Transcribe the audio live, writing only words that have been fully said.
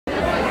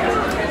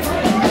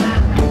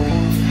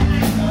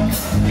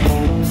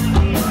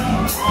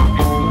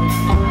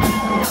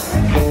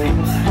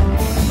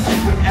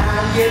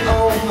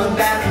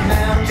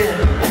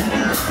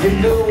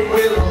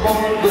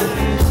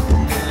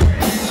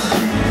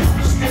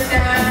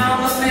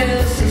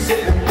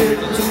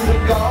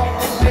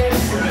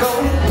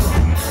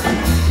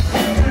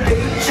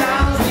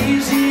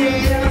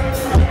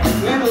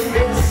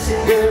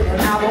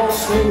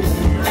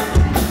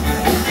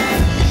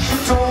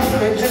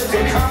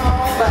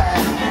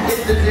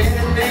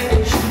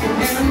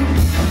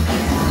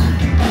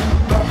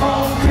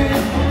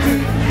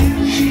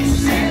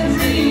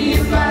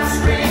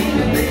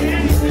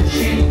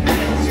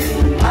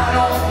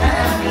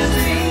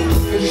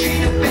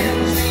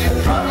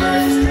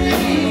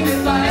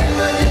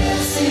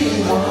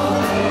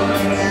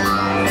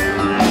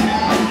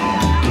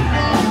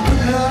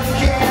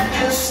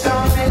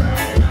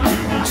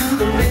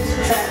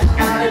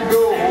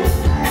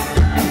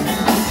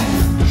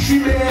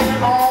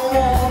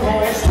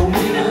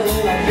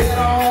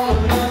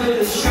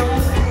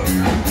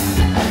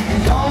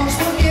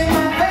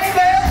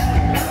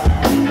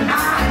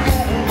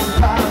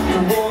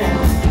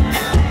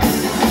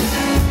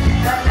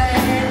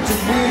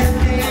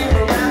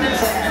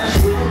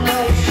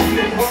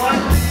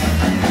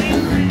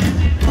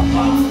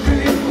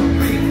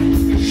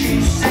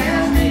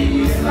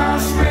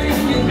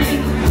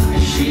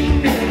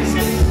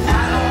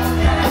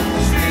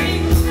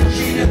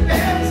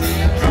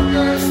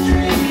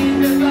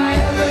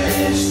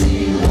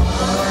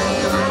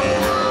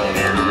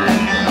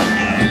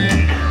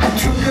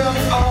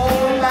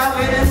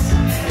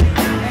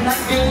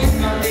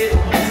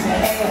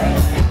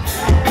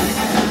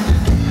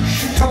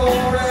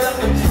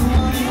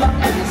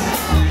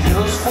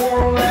for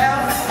a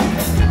laugh.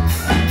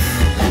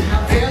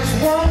 Now there's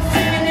one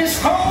thing in this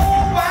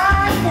whole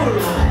wide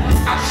world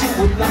I sure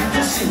would like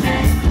to see.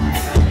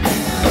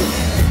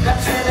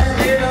 That's in a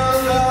little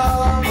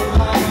love of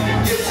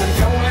mine, it's a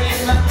donut in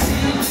my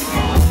teeth.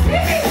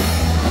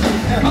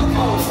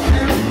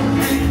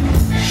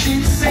 She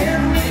said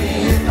me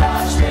if I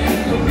stay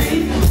to me.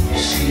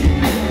 She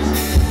depends,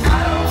 I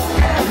don't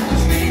have to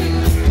speak.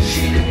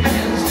 She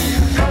depends,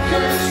 from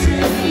her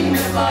stream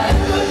if I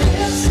ever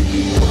can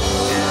see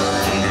one.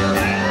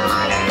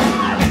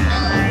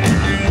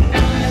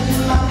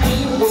 And my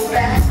feet were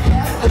back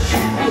at the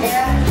shop we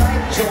had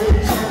like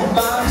Jones on the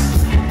box.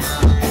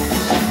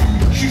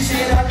 She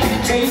said I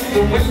can't take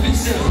the way he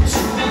sings,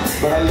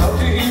 but I love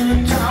to hear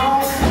him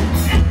talk.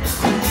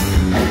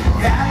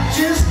 That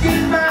just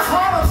gave my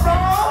heart a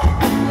fall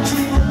to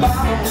the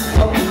bottom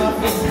of my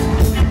feet.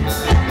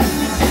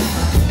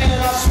 And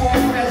I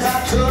swore as I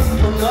took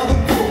another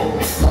pull,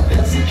 my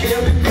best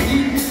carry me.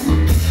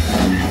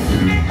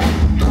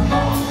 Come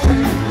on,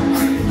 Creek.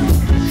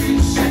 She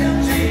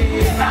said,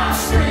 if I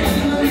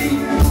spring a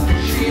leaf,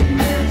 she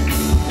depends.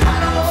 I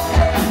don't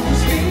have to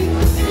speak.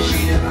 She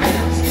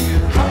depends.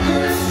 From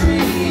her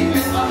stream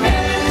if I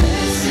ever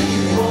see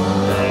one.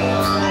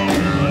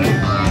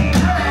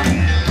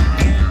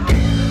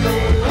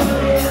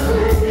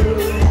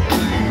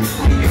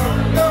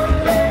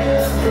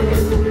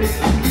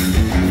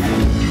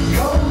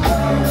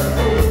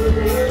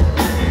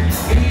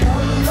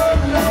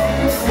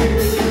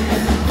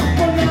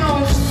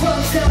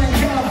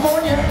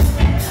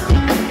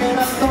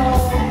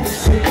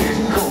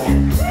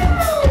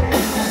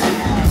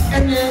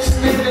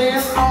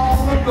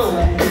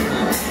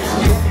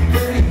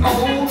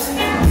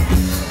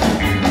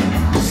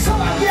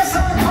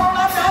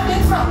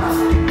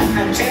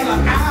 Tell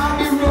her